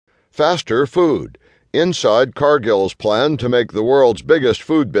Faster food. Inside Cargill's plan to make the world's biggest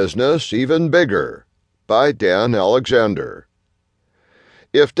food business even bigger. By Dan Alexander.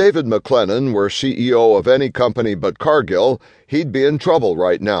 If David McLennan were CEO of any company but Cargill, he'd be in trouble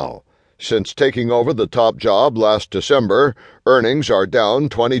right now. Since taking over the top job last December, earnings are down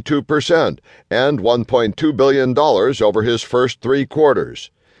 22% and $1.2 billion over his first 3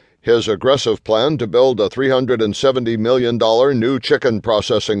 quarters. His aggressive plan to build a $370 million new chicken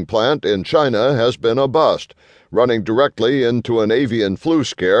processing plant in China has been a bust, running directly into an avian flu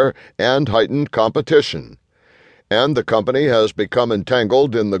scare and heightened competition. And the company has become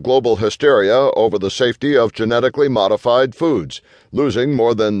entangled in the global hysteria over the safety of genetically modified foods, losing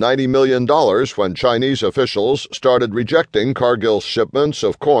more than $90 million when Chinese officials started rejecting Cargill's shipments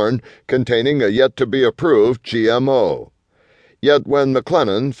of corn containing a yet-to-be-approved GMO. Yet when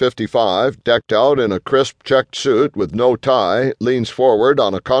McLennan, 55, decked out in a crisp checked suit with no tie, leans forward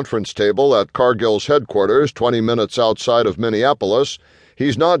on a conference table at Cargill's headquarters 20 minutes outside of Minneapolis,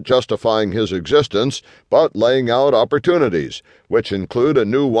 he's not justifying his existence, but laying out opportunities, which include a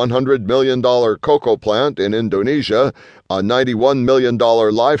new $100 million cocoa plant in Indonesia, a $91 million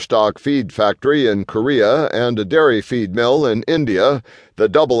livestock feed factory in Korea, and a dairy feed mill in India, the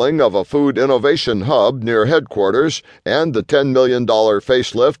doubling of a food innovation hub near headquarters, and the $10 million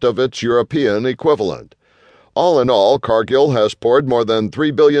facelift of its European equivalent. All in all, Cargill has poured more than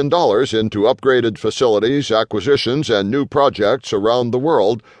 $3 billion into upgraded facilities, acquisitions, and new projects around the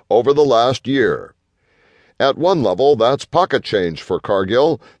world over the last year. At one level, that's pocket change for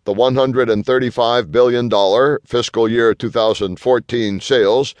Cargill, the $135 billion fiscal year 2014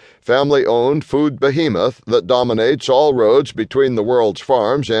 sales, family-owned food behemoth that dominates all roads between the world's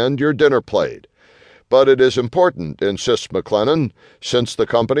farms and your dinner plate. But it is important, insists McLennan. Since the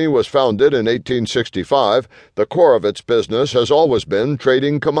company was founded in 1865, the core of its business has always been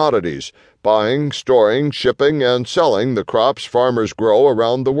trading commodities, buying, storing, shipping, and selling the crops farmers grow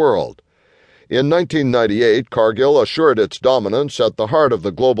around the world. In 1998, Cargill assured its dominance at the heart of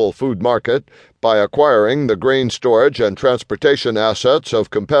the global food market by acquiring the grain storage and transportation assets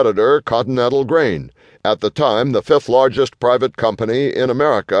of competitor Continental Grain, at the time the 5th largest private company in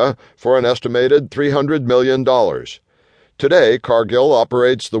America, for an estimated $300 million. Today, Cargill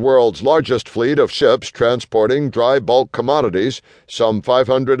operates the world's largest fleet of ships transporting dry bulk commodities, some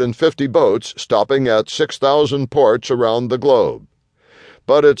 550 boats stopping at 6,000 ports around the globe.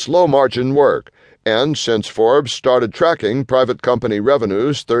 But it's low-margin work, and since Forbes started tracking private company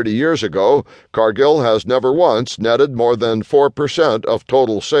revenues 30 years ago, Cargill has never once netted more than 4% of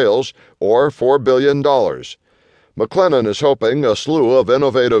total sales, or $4 billion. McLennan is hoping a slew of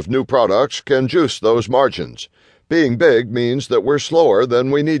innovative new products can juice those margins. Being big means that we're slower than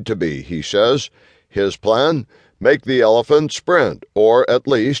we need to be, he says. His plan? Make the elephant sprint, or at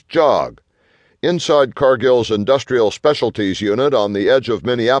least jog. Inside Cargill's Industrial Specialties unit on the edge of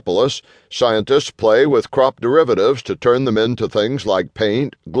Minneapolis, scientists play with crop derivatives to turn them into things like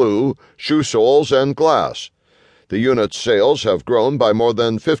paint, glue, shoe soles, and glass. The unit's sales have grown by more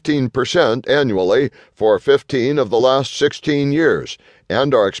than 15% annually for 15 of the last 16 years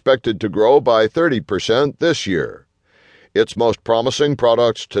and are expected to grow by 30% this year. Its most promising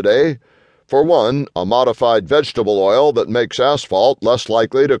products today? For one, a modified vegetable oil that makes asphalt less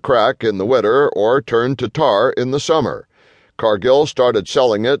likely to crack in the winter or turn to tar in the summer. Cargill started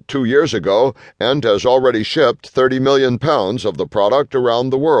selling it 2 years ago and has already shipped 30 million pounds of the product around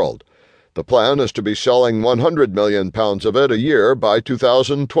the world. The plan is to be selling 100 million pounds of it a year by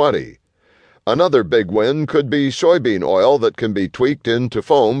 2020. Another big win could be soybean oil that can be tweaked into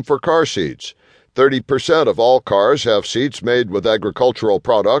foam for car seats. 30% of all cars have seats made with agricultural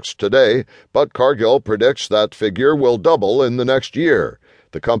products today, but Cargill predicts that figure will double in the next year.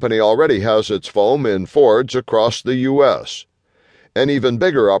 The company already has its foam in Fords across the U.S. An even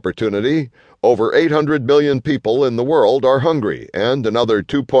bigger opportunity: over 800 million people in the world are hungry, and another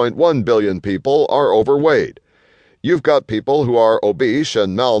 2.1 billion people are overweight. You've got people who are obese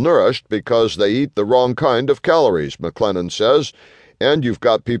and malnourished because they eat the wrong kind of calories, McLennan says, and you've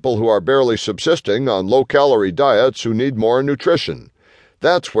got people who are barely subsisting on low-calorie diets who need more nutrition.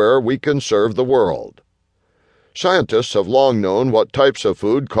 That's where we can serve the world. Scientists have long known what types of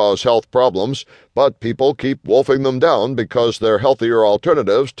food cause health problems, but people keep wolfing them down because their healthier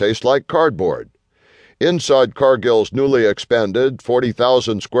alternatives taste like cardboard. Inside Cargill's newly expanded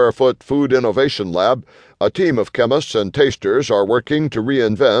 40,000-square-foot food innovation lab, a team of chemists and tasters are working to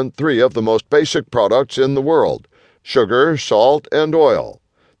reinvent 3 of the most basic products in the world: sugar, salt, and oil.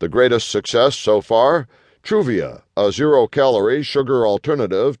 The greatest success so far? Truvia, a zero-calorie sugar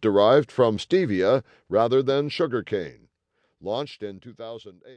alternative derived from stevia rather than sugarcane. Launched in 2008.